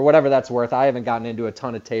for whatever that's worth, I haven't gotten into a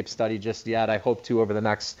ton of tape study just yet. I hope to over the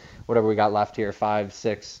next, whatever we got left here,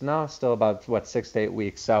 still about 6 to 8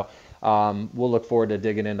 weeks. So we'll look forward to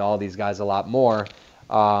digging into all these guys a lot more.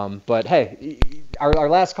 But hey, our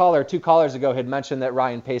last caller 2 callers ago had mentioned that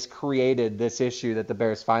Ryan Pace created this issue that the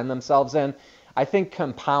Bears find themselves in. I think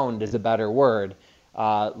compound is a better word.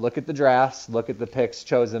 Look at the drafts, look at the picks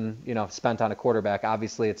chosen, spent on a quarterback.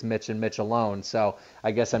 Obviously, it's Mitch and Mitch alone. So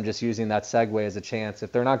I guess I'm just using that segue as a chance.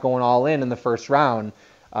 If they're not going all in the first round,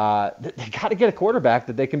 they got to get a quarterback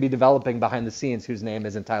that they can be developing behind the scenes whose name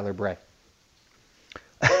isn't Tyler Bray.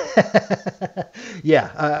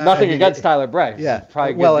 Yeah. Nothing against Tyler Bray. Yeah.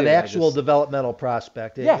 Probably a good an dude, actual developmental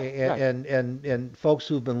prospect. Yeah. And folks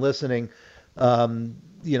who've been listening,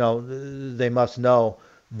 they must know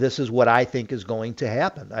this is what I think is going to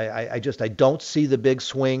happen. I don't see the big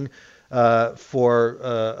swing for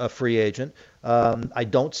a free agent. I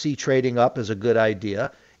don't see trading up as a good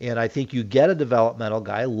idea. And I think you get a developmental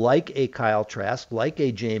guy like a Kyle Trask, like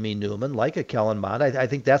a Jamie Newman, like a Kellen Mond. I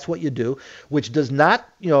think that's what you do, which does not,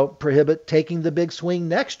 prohibit taking the big swing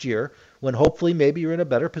next year when hopefully maybe you're in a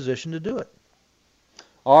better position to do it.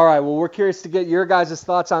 All right, well, we're curious to get your guys'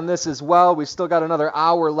 thoughts on this as well. We've still got another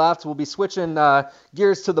hour left. We'll be switching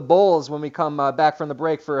gears to the Bulls when we come back from the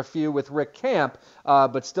break for a few with Rick Camp.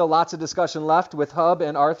 But still lots of discussion left with Hub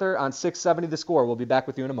and Arthur on 670 The Score. We'll be back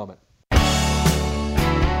with you in a moment.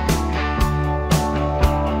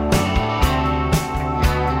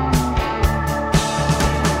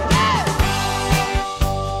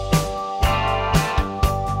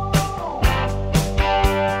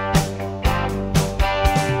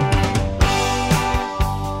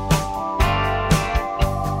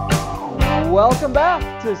 Welcome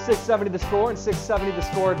back to 670 The Score and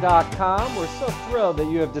 670thescore.com. We're so thrilled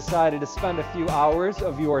that you have decided to spend a few hours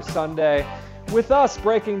of your Sunday with us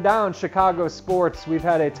breaking down Chicago sports. We've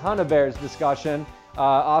had a ton of Bears discussion,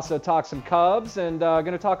 also talk some Cubs, and going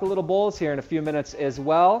to talk a little Bulls here in a few minutes as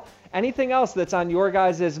well. Anything else that's on your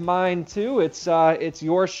guys' mind too, it's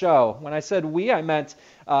your show. When I said we, I meant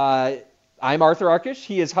I'm Arthur Arkish,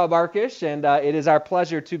 he is Hub Arkish, and it is our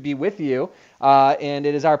pleasure to be with you. And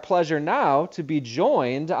it is our pleasure now to be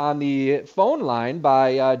joined on the phone line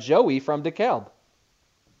by Joey from DeKalb.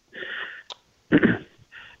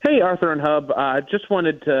 Hey, Arthur and Hub. Just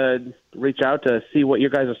wanted to reach out to see what your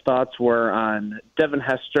guys' thoughts were on Devin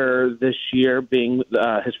Hester this year being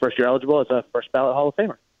his first year eligible as a first ballot Hall of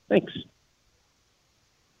Famer. Thanks.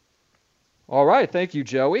 All right. Thank you,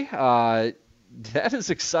 Joey. That is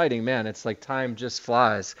exciting, man. It's like time just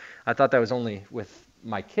flies. I thought that was only with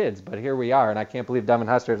my kids, but here we are, and I can't believe Devin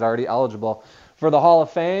Hester is already eligible for the Hall of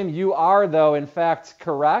Fame. You are, though, in fact,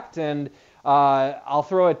 correct, and I'll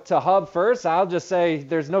throw it to Hub first. I'll just say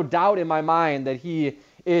there's no doubt in my mind that he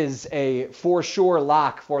is a for sure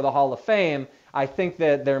lock for the Hall of Fame. I think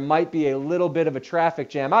that there might be a little bit of a traffic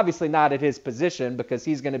jam, obviously not at his position because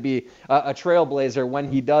he's going to be a trailblazer when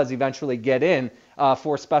he does eventually get in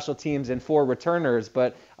for special teams and for returners,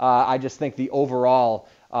 but I just think the overall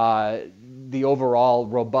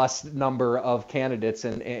robust number of candidates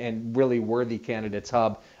and really worthy candidates,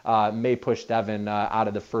 Hub, may push Devin out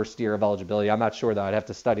of the first year of eligibility. I'm not sure, though. I'd have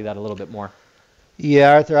to study that a little bit more.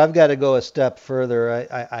 Yeah, Arthur, I've got to go a step further.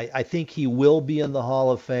 I think he will be in the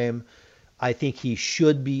Hall of Fame. I think he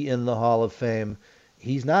should be in the Hall of Fame.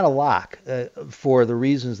 He's not a lock for the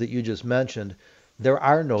reasons that you just mentioned. There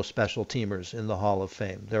are no special teamers in the Hall of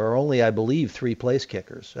Fame. There are only, I believe, 3 place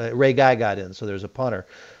kickers. Ray Guy got in, so there's a punter.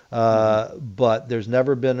 But there's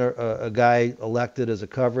never been a guy elected as a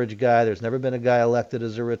coverage guy. There's never been a guy elected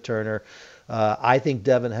as a returner. I think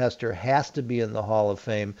Devin Hester has to be in the Hall of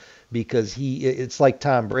Fame because it's like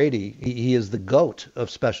Tom Brady. He is the GOAT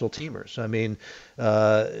of special teamers. I mean,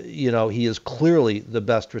 he is clearly the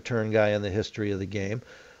best return guy in the history of the game.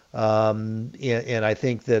 And I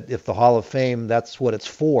think that if the Hall of Fame, that's what it's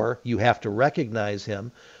for, you have to recognize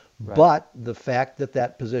him. Right. But the fact that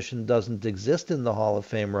that position doesn't exist in the Hall of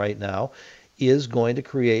Fame right now is going to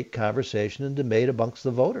create conversation and debate amongst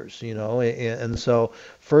the voters, and so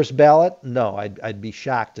first ballot, no, I'd be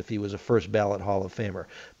shocked if he was a first ballot Hall of Famer.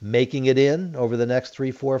 Making it in over the next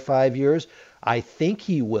 3, 4, 5 years, I think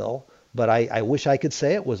he will, but I wish I could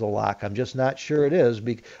say it was a lock. I'm just not sure it is.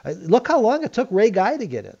 Look how long it took Ray Guy to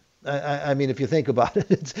get in. I mean, if you think about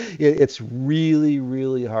it, it's really,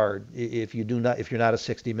 really hard if you're not a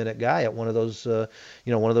 60-minute guy at one of those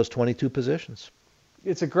 22 positions.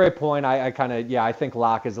 It's a great point. I think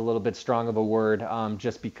lock is a little bit strong of a word,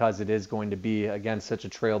 just because it is going to be, again, such a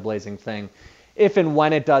trailblazing thing. If and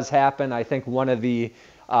when it does happen, I think one of the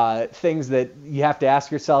things that you have to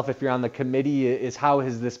ask yourself if you're on the committee is how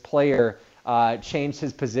has this player changed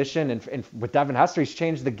his position? And with Devin Hester, he's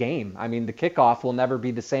changed the game. I mean, the kickoff will never be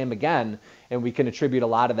the same again, and we can attribute a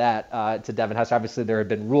lot of that to Devin Hester. Obviously, there have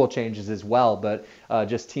been rule changes as well, but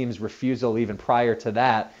just teams' refusal even prior to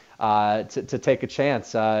that to take a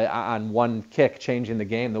chance on one kick, changing the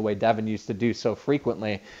game the way Devin used to do so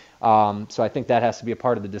frequently. So I think that has to be a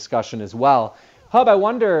part of the discussion as well. Hub, I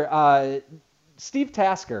wonder, Steve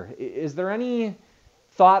Tasker, is there any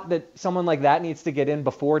thought that someone like that needs to get in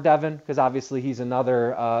before Devin? Because obviously he's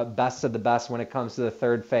another best of the best when it comes to the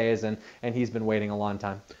third phase, and he's been waiting a long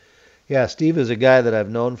time. Yeah, Steve is a guy that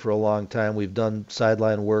I've known for a long time. We've done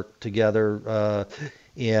sideline work together.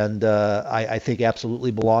 And I think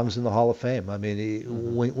absolutely belongs in the Hall of Fame. I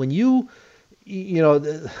mean, when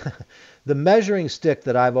the measuring stick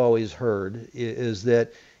that I've always heard is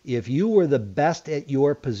that if you were the best at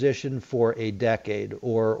your position for a decade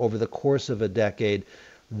or over the course of a decade,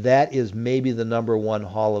 that is maybe the number one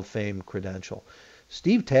Hall of Fame credential.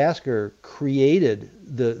 Steve Tasker created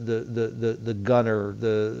the gunner,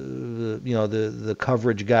 the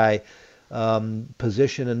coverage guy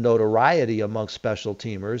position and notoriety amongst special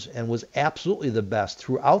teamers, and was absolutely the best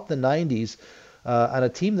throughout the 90s on a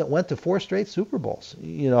team that went to 4 straight Super Bowls,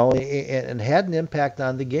 and had an impact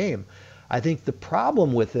on the game. I think the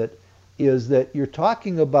problem with it is that you're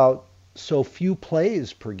talking about so few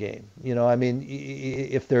plays per game. I mean,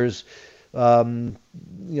 if there's,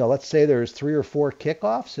 let's say there's 3 or 4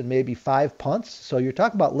 kickoffs and maybe 5 punts, so you're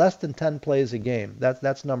talking about less than 10 plays a game.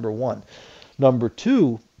 That's number one. Number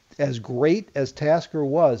two, as great as Tasker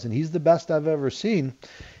was, and he's the best I've ever seen,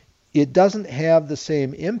 it doesn't have the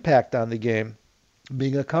same impact on the game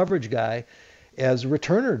being a coverage guy as a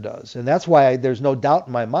returner does. And that's why there's no doubt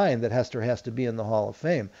in my mind that Hester has to be in the Hall of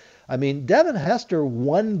Fame. I mean, Devin Hester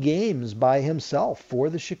won games by himself for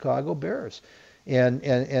the Chicago Bears.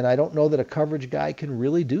 And I don't know that a coverage guy can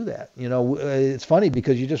really do that. It's funny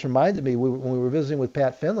because you just reminded me when we were visiting with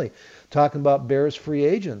Pat Finley, talking about Bears free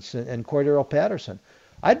agents and Cordero Patterson.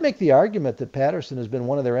 I'd make the argument that Patterson has been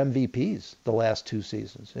one of their MVPs the last 2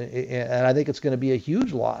 seasons. And I think it's going to be a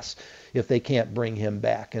huge loss if they can't bring him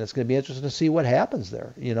back. And it's going to be interesting to see what happens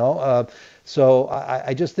there, So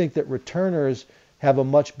I just think that returners have a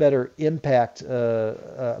much better impact,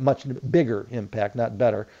 much bigger impact, not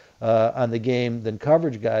better, on the game than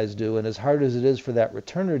coverage guys do. And as hard as it is for that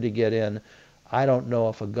returner to get in, I don't know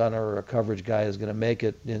if a gunner or a coverage guy is going to make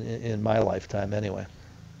it in my lifetime anyway.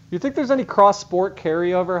 Do you think there's any cross-sport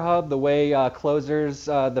carryover, Hub, the way closers,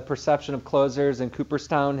 the perception of closers in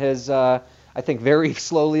Cooperstown has, I think very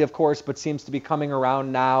slowly, of course, but seems to be coming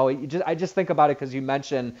around now? I just think about it because you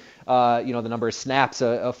mentioned, the number of snaps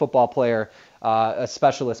a football player, a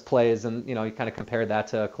specialist plays, and, you kind of compare that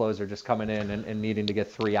to a closer just coming in and needing to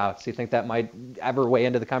get 3 outs. Do you think that might ever weigh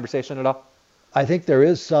into the conversation at all? I think there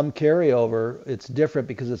is some carryover. It's different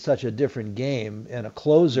because it's such a different game, and a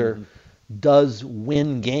closer does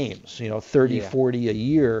win games, 30, 40 a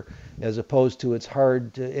year, as opposed to it's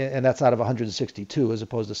hard to, and that's out of 162 as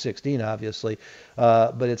opposed to 16, obviously.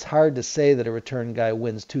 But it's hard to say that a return guy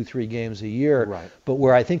wins 2-3 games a year. Right. But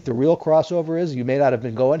where I think the real crossover is, you may not have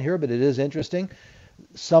been going here, but it is interesting.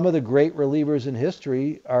 Some of the great relievers in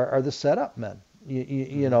history are the setup men.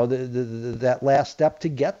 That last step to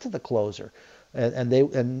get to the closer.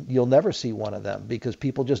 and you'll never see one of them because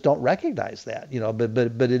people just don't recognize that,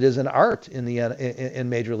 but it is an art in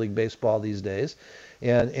Major League Baseball these days.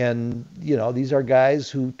 And these are guys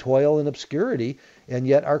who toil in obscurity and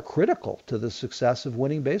yet are critical to the success of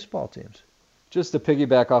winning baseball teams. Just to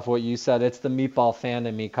piggyback off what you said, it's the meatball fan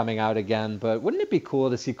in me coming out again, but wouldn't it be cool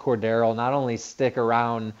to see Cordero not only stick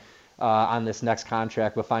around on this next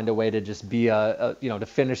contract, but find a way to just be to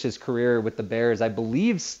finish his career with the Bears? I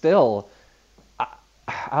believe still, I'll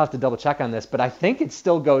have to double check on this, but I think it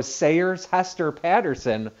still goes Sayers, Hester,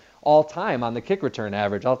 Patterson all time on the kick return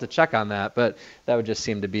average. I'll have to check on that, but that would just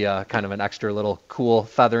seem to be a kind of an extra little cool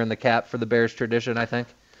feather in the cap for the Bears tradition, I think.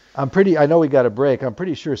 I know we got a break. I'm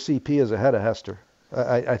pretty sure CP is ahead of Hester.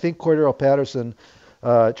 I think Cordero Patterson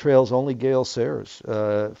trails only Gale Sayers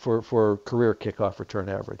for career kickoff return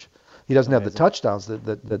average. He doesn't have the touchdowns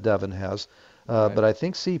that Devin has, but I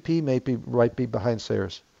think CP might be behind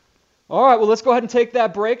Sayers. All right, well, let's go ahead and take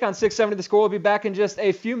that break on 670 The Score. We'll be back in just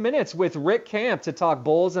a few minutes with Rick Camp to talk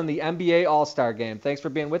Bulls and the NBA All-Star Game. Thanks for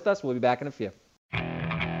being with us. We'll be back in a few.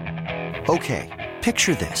 Okay,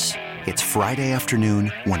 picture this. It's Friday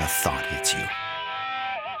afternoon when a thought hits you.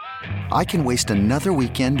 I can waste another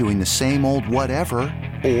weekend doing the same old whatever,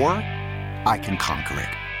 or I can conquer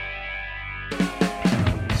it.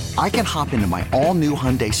 I can hop into my all-new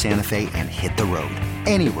Hyundai Santa Fe and hit the road.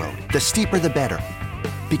 Any road. The steeper, the better.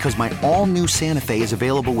 Because my all-new Santa Fe is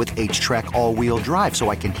available with H-Track all-wheel drive, so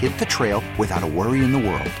I can hit the trail without a worry in the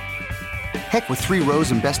world. Heck, with 3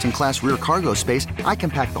 rows and best-in-class rear cargo space, I can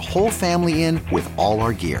pack the whole family in with all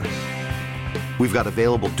our gear. We've got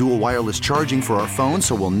available dual wireless charging for our phones,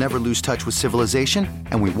 so we'll never lose touch with civilization,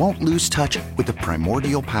 and we won't lose touch with the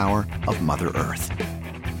primordial power of Mother Earth.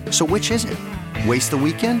 So which is it? Waste the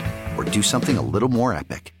weekend or do something a little more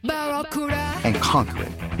epic? And conquer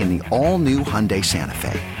it in the all-new Hyundai Santa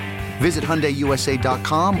Fe. Visit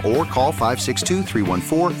HyundaiUSA.com or call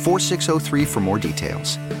 562-314-4603 for more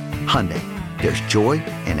details. Hyundai, there's joy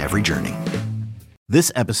in every journey.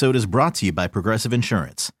 This episode is brought to you by Progressive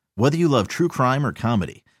Insurance. Whether you love true crime or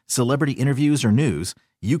comedy, celebrity interviews or news,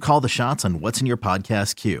 you call the shots on what's in your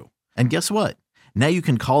podcast queue. And guess what? Now you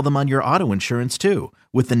can call them on your auto insurance too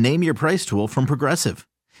with the Name Your Price tool from Progressive.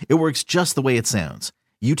 It works just the way it sounds.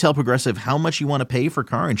 You tell Progressive how much you want to pay for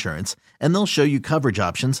car insurance, and they'll show you coverage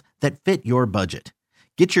options that fit your budget.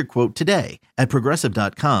 Get your quote today at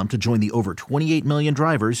Progressive.com to join the over 28 million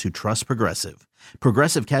drivers who trust Progressive.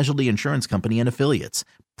 Progressive Casualty Insurance Company and Affiliates.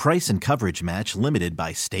 Price and coverage match limited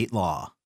by state law.